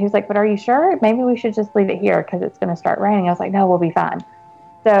 And he was like, "But are you sure? Maybe we should just leave it here because it's going to start raining." I was like, "No, we'll be fine."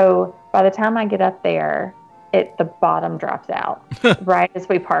 So by the time I get up there, the bottom drops out right as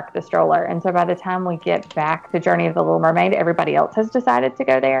we park the stroller. And so by the time we get back to Journey of the Little Mermaid, everybody else has decided to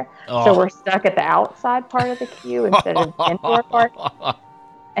go there. Oh. So we're stuck at the outside part of the queue instead of the indoor part.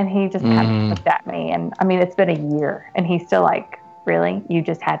 And he just kind of looked at me. And I mean, it's been a year. And he's still like, "Really? You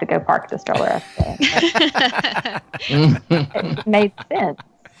just had to go park the stroller?" It made sense.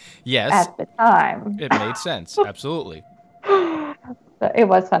 Yes. At the time. It made sense. Absolutely. So it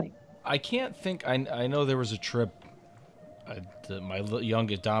was funny. I can't think. I know there was a trip. My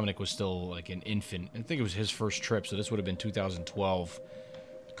youngest Dominic was still like an infant. I think it was his first trip, so this would have been 2012,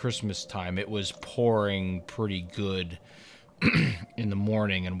 Christmas time. It was pouring pretty good in the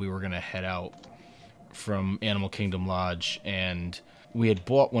morning, and we were going to head out from Animal Kingdom Lodge, and we had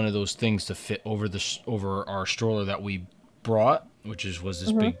bought one of those things to fit over our stroller that we brought, which was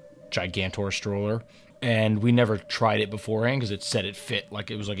this big Gigantor stroller. And we never tried it beforehand because it said it fit, like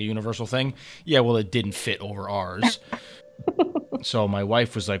it was like a universal thing. Yeah, well, it didn't fit over ours. So my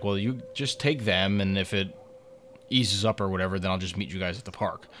wife was like, well, you just take them, and if it eases up or whatever, then I'll just meet you guys at the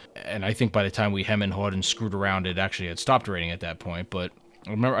park. And I think by the time we hem and hawed and screwed around, it actually had stopped raining at that point. But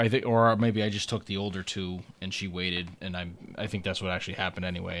I remember, or maybe I just took the older two and she waited, and I think that's what actually happened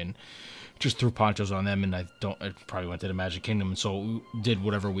anyway. And just threw ponchos on them, and I probably went to the Magic Kingdom, and so we did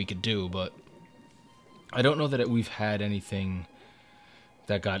whatever we could do. But I don't know that we've had anything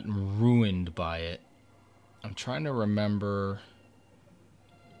that got ruined by it. I'm trying to remember.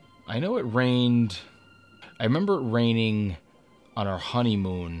 I know it rained. I remember it raining on our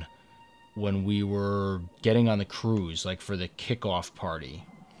honeymoon when we were getting on the cruise, like for the kickoff party.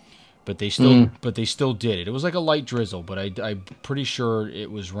 But they still did it. It was like a light drizzle, but I'm pretty sure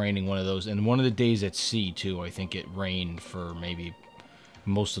it was raining one of those. And one of the days at sea too, I think it rained for maybe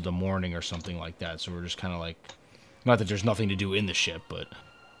most of the morning or something like that. So we're just kind of like, not that there's nothing to do in the ship, but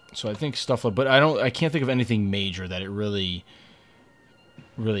so I think stuff like, but I can't think of anything major that it really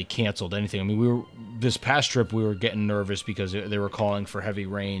canceled anything. I mean, this past trip we were getting nervous because they were calling for heavy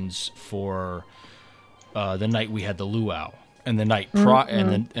rains for the night we had the luau, and the night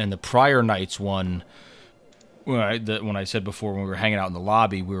and the prior night's one. When I said before, when we were hanging out in the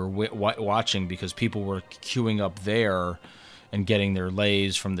lobby, we were watching because people were queuing up there and getting their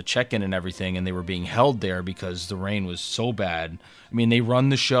lays from the check-in and everything, and they were being held there because the rain was so bad. I mean, they run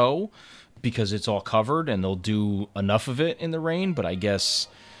the show because it's all covered, and they'll do enough of it in the rain, but I guess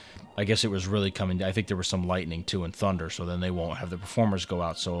it was really coming. I think there was some lightning, too, and thunder, so then they won't have the performers go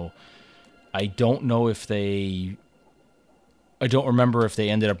out. So I don't know if I don't remember if they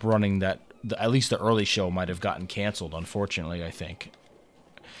ended up running that. At least the early show might have gotten canceled, unfortunately, I think.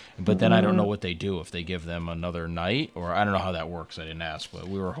 But then I don't know what they do, if they give them another night, or I don't know how that works. I didn't ask, but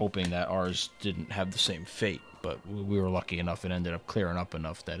we were hoping that ours didn't have the same fate. But we were lucky enough; it ended up clearing up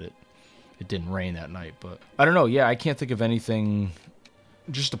enough that it didn't rain that night. But I don't know. Yeah, I can't think of anything.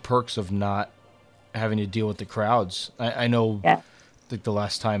 Just the perks of not having to deal with the crowds. I know. Yeah. Like the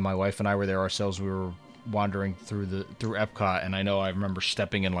last time my wife and I were there ourselves, we were wandering through Epcot, and I remember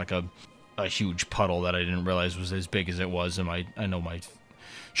stepping in like a huge puddle that I didn't realize was as big as it was, and I know my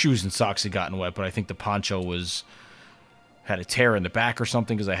shoes and socks had gotten wet, but I think the poncho had a tear in the back or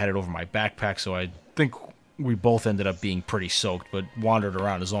something because I had it over my backpack, so I think we both ended up being pretty soaked, but wandered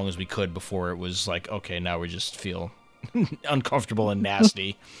around as long as we could before it was like, okay, now we just feel uncomfortable and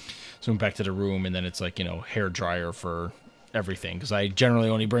nasty. So we went back to the room, and then it's like, hair dryer for everything, because I generally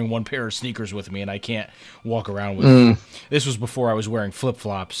only bring one pair of sneakers with me, and I can't walk around with This was before I was wearing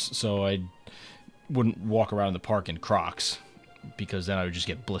flip-flops, so I wouldn't walk around the park in Crocs, because then I would just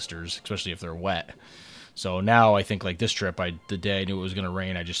get blisters, especially if they're wet. So now I think like this trip, the day I knew it was going to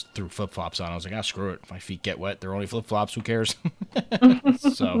rain, I just threw flip-flops on. I was like, screw it. If my feet get wet, they're only flip-flops. Who cares?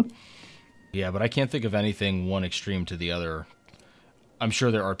 So, yeah, but I can't think of anything one extreme to the other. I'm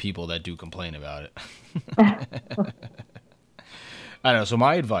sure there are people that do complain about it. I don't know. So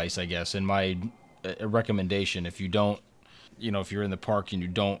my advice, I guess, and my recommendation, if you don't, if you're in the park and you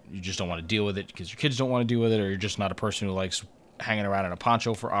just don't want to deal with it because your kids don't want to deal with it, or you're just not a person who likes hanging around in a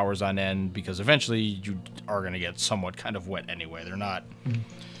poncho for hours on end, because eventually you are going to get somewhat kind of wet anyway. They're not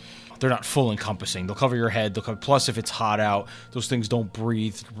full encompassing. They'll cover your head. Plus, if it's hot out, those things don't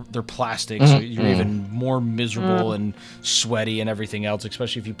breathe. They're plastic, so you're even more miserable and sweaty and everything else,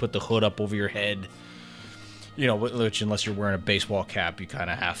 especially if you put the hood up over your head. Which unless you're wearing a baseball cap, you kind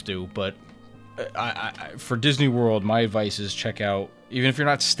of have to. But for Disney World, my advice is check out, even if you're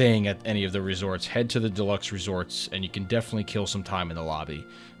not staying at any of the resorts, head to the deluxe resorts, and you can definitely kill some time in the lobby.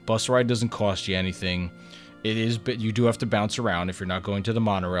 Bus ride doesn't cost you anything. But you do have to bounce around if you're not going to the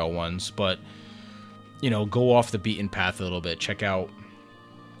monorail ones. But, go off the beaten path a little bit. Check out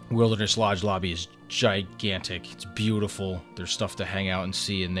Wilderness Lodge lobby is gigantic. It's beautiful. There's stuff to hang out and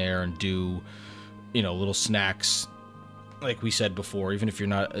see in there and do, little snacks. Like we said before, even if you're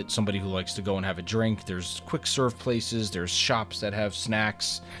not somebody who likes to go and have a drink, there's quick serve places, there's shops that have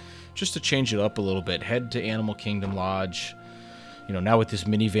snacks. Just to change it up a little bit, head to Animal Kingdom Lodge. Now with this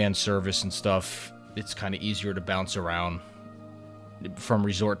minivan service and stuff, it's kind of easier to bounce around from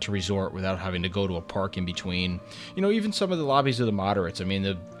resort to resort without having to go to a park in between. Even some of the lobbies of the moderates. I mean,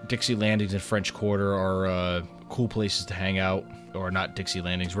 the Dixie Landings and French Quarter are cool places to hang out. Or not Dixie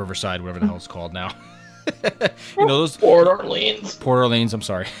Landings, Riverside, whatever the hell it's called now. Those Port Orleans. I'm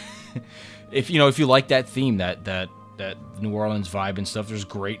sorry. If you like that theme, that that New Orleans vibe and stuff. There's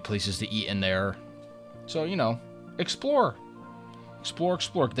great places to eat in there. So, explore.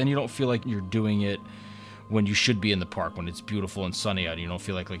 Explore. Then you don't feel like you're doing it when you should be in the park, when it's beautiful and sunny out. You don't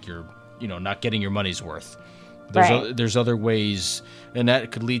feel like you're, not getting your money's worth. There's other ways, and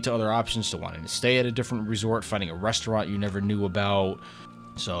that could lead to other options, to wanting to stay at a different resort, finding a restaurant you never knew about.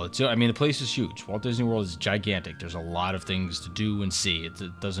 So, the place is huge. Walt Disney World is gigantic. There's a lot of things to do and see.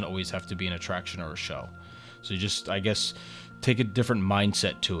 It doesn't always have to be an attraction or a show. So you just, I guess, take a different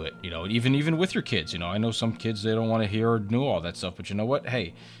mindset to it. Even with your kids. I know some kids, they don't want to hear or know all that stuff. But you know what?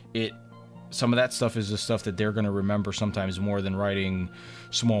 Hey, some of that stuff is the stuff that they're going to remember sometimes more than riding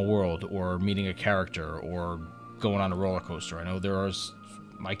Small World or meeting a character or going on a roller coaster. I know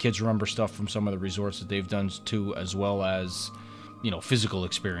my kids remember stuff from some of the resorts that they've done too, as well as physical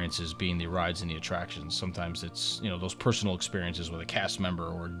experiences, being the rides and the attractions. Sometimes it's those personal experiences with a cast member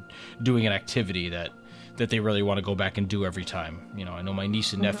or doing an activity that they really want to go back and do every time. I know my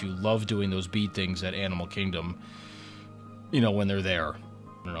niece and nephew love doing those bead things at Animal Kingdom, when they're there.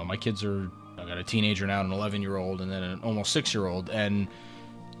 I don't know, my kids I got a teenager now, an 11-year-old, and then an almost 6-year-old, and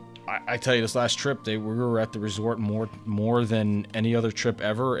I tell you, this last trip, we were at the resort more than any other trip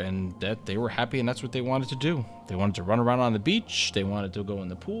ever, and that they were happy, and that's what they wanted to do. They wanted to run around on the beach. They wanted to go in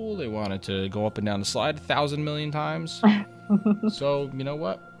the pool. They wanted to go up and down the slide 1,000 million times. So, you know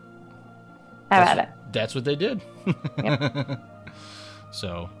what? How about it? That's what they did. Yep.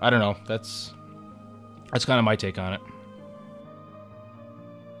 So, I don't know. That's kind of my take on it.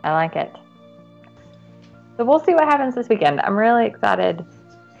 I like it. So we'll see what happens this weekend. I'm really excited.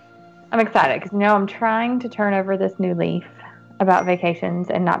 I'm excited because I'm trying to turn over this new leaf about vacations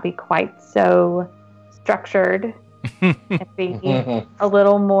and not be quite so structured and be a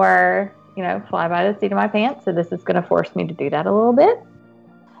little more, fly by the seat of my pants. So this is going to force me to do that a little bit.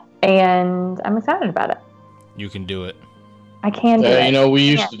 And I'm excited about it. You can do it. I can do it. We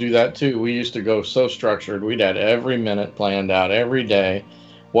used to do that too. We used to go so structured. We'd had every minute planned out every day,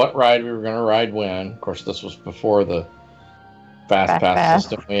 what ride we were going to ride when. Of course, this was before the Fast Pass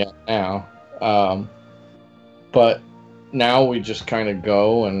system we have now. But now we just kind of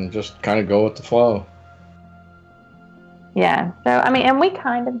go with the flow. Yeah. So, and we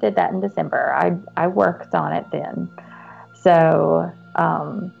kind of did that in December. I worked on it then. So,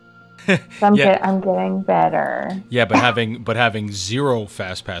 I'm getting better. Yeah, but having zero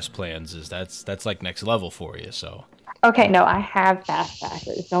Fast Pass plans that's like next level for you. So. Okay, no, I have Fast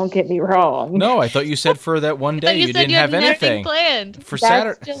Passes. Don't get me wrong. No, I thought you said for that one day you didn't have anything planned for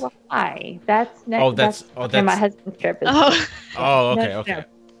Saturday. That's July. That's next. That's my husband's trip. Okay. No.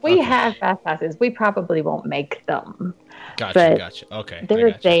 We have Fast Passes. We probably won't make them. Gotcha. Okay,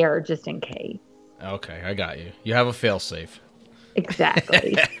 they're there just in case. Okay, I got you. You have a fail-safe.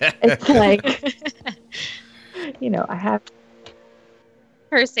 Exactly. It's like, I have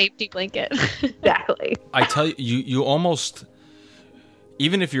her safety blanket. Exactly. I tell you, you almost,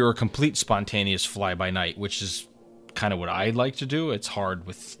 even if you're a complete spontaneous fly-by-night, which is kind of what I like to do, it's hard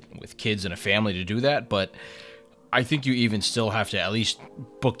with kids and a family to do that, but I think you even still have to at least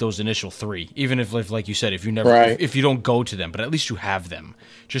book those initial 3, even if like you said, if you don't go to them, but at least you have them,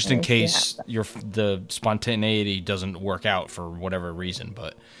 just in case the spontaneity doesn't work out for whatever reason.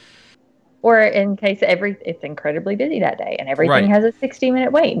 But or in case it's incredibly busy that day and everything has a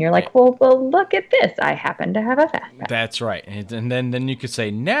 60-minute wait, and you're like, well, look at this, I happen to have a Fast Pass. That's right, and then you could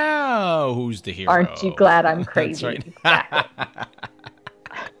say, now who's the hero? Aren't you glad I'm crazy? That's right. Exactly.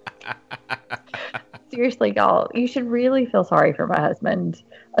 Seriously, y'all, you should really feel sorry for my husband,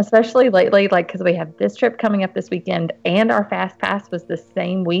 especially lately, because we have this trip coming up this weekend and our Fast Pass was the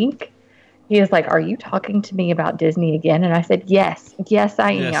same week. He was like, are you talking to me about Disney again? And I said, yes,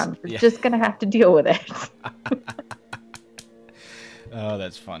 I am. We're just going to have to deal with it. Oh,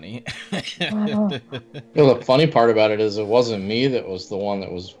 that's funny. The funny part about it is it wasn't me that was the one that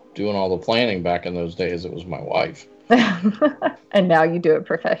was doing all the planning back in those days. It was my wife. And now you do it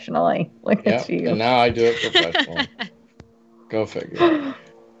professionally. Look at you. And now I do it professionally. Go figure.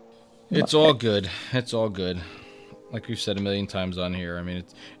 It's all good. Like we've said a million times on here.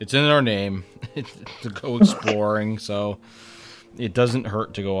 It's in our name to go exploring, so it doesn't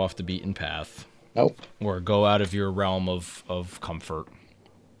hurt to go off the beaten path. Nope. Or go out of your realm of comfort.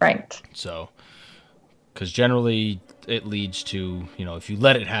 Right. So, because generally it leads to, if you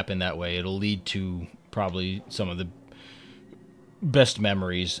let it happen that way, it'll lead to probably some of the best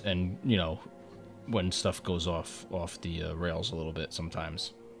memories, and when stuff goes off the rails a little bit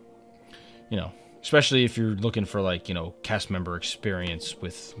sometimes, especially if you're looking for like, cast member experience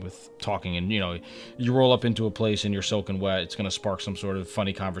with talking, and you roll up into a place and you're soaking wet, it's going to spark some sort of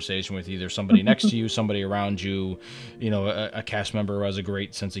funny conversation with either somebody next to you, somebody around you, a cast member who has a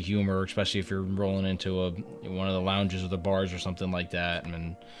great sense of humor, especially if you're rolling into one of the lounges or the bars or something like that.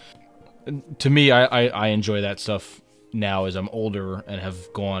 And to me, I enjoy that stuff now as I'm older and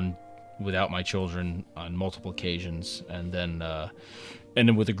have gone without my children on multiple occasions, and then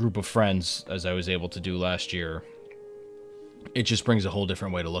with a group of friends, as I was able to do last year. It just brings a whole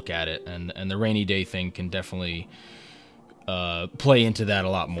different way to look at it, and the rainy day thing can definitely play into that a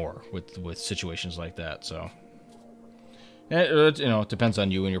lot more with situations like that. So, it depends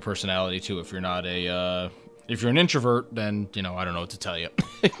on you and your personality too. If you're not if you're an introvert, then I don't know what to tell you.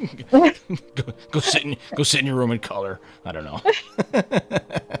 go sit in your room and color. I don't know.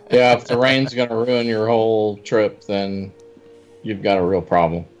 Yeah, if the rain's gonna ruin your whole trip, then you've got a real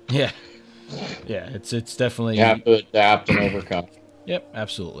problem. Yeah, it's definitely, you have to adapt and overcome. Yep,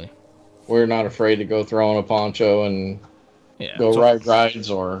 absolutely. We're not afraid to go throw on a poncho and go ride rides,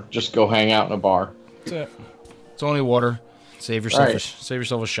 or just go hang out in a bar. That's it. It's only water. Save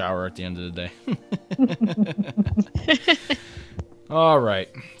yourself a shower at the end of the day. All right.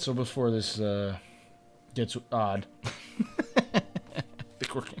 So before this gets odd,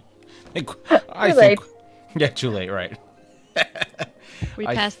 yeah, too late, right? We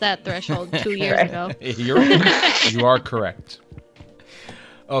passed that threshold 2 years ago. You are correct.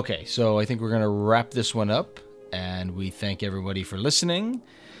 Okay, so I think we're going to wrap this one up, and we thank everybody for listening.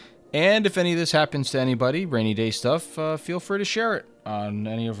 And if any of this happens to anybody, rainy day stuff, feel free to share it on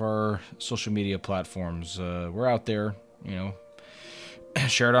any of our social media platforms. We're out there,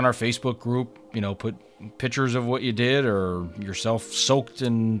 share it on our Facebook group, put pictures of what you did, or yourself soaked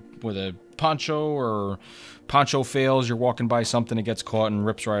in with a poncho, or poncho fails, you're walking by something, it gets caught and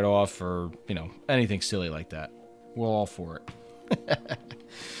rips right off, or, anything silly like that. We're all for it.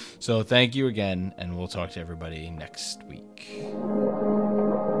 So thank you again, and we'll talk to everybody next week.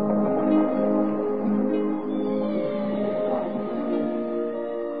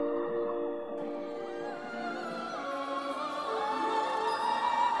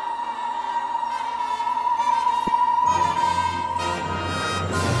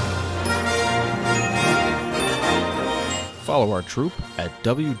 Follow our troupe at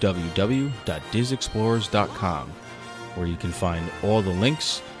www.dizexplorers.com, where you can find all the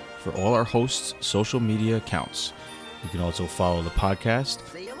links for all our hosts' social media accounts. You can also follow the podcast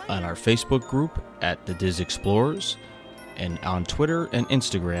on our Facebook group at The Diz Explorers, and on Twitter and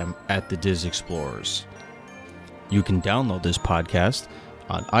Instagram at The Diz Explorers. You can download this podcast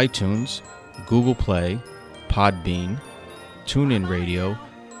on iTunes, Google Play, Podbean, TuneIn Radio,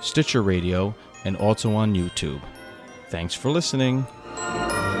 Stitcher Radio, and also on YouTube. Thanks for listening.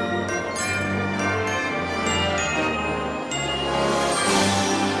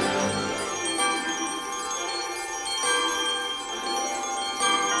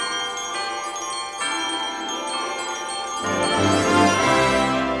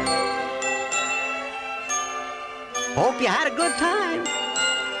 Hope you had a good time.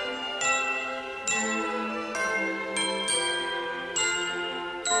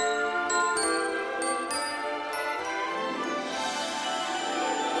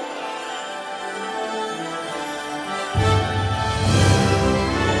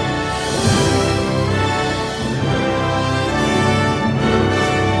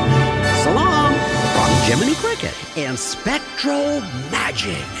 So long from Jiminy Cricket and Spectro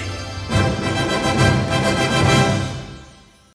Magic.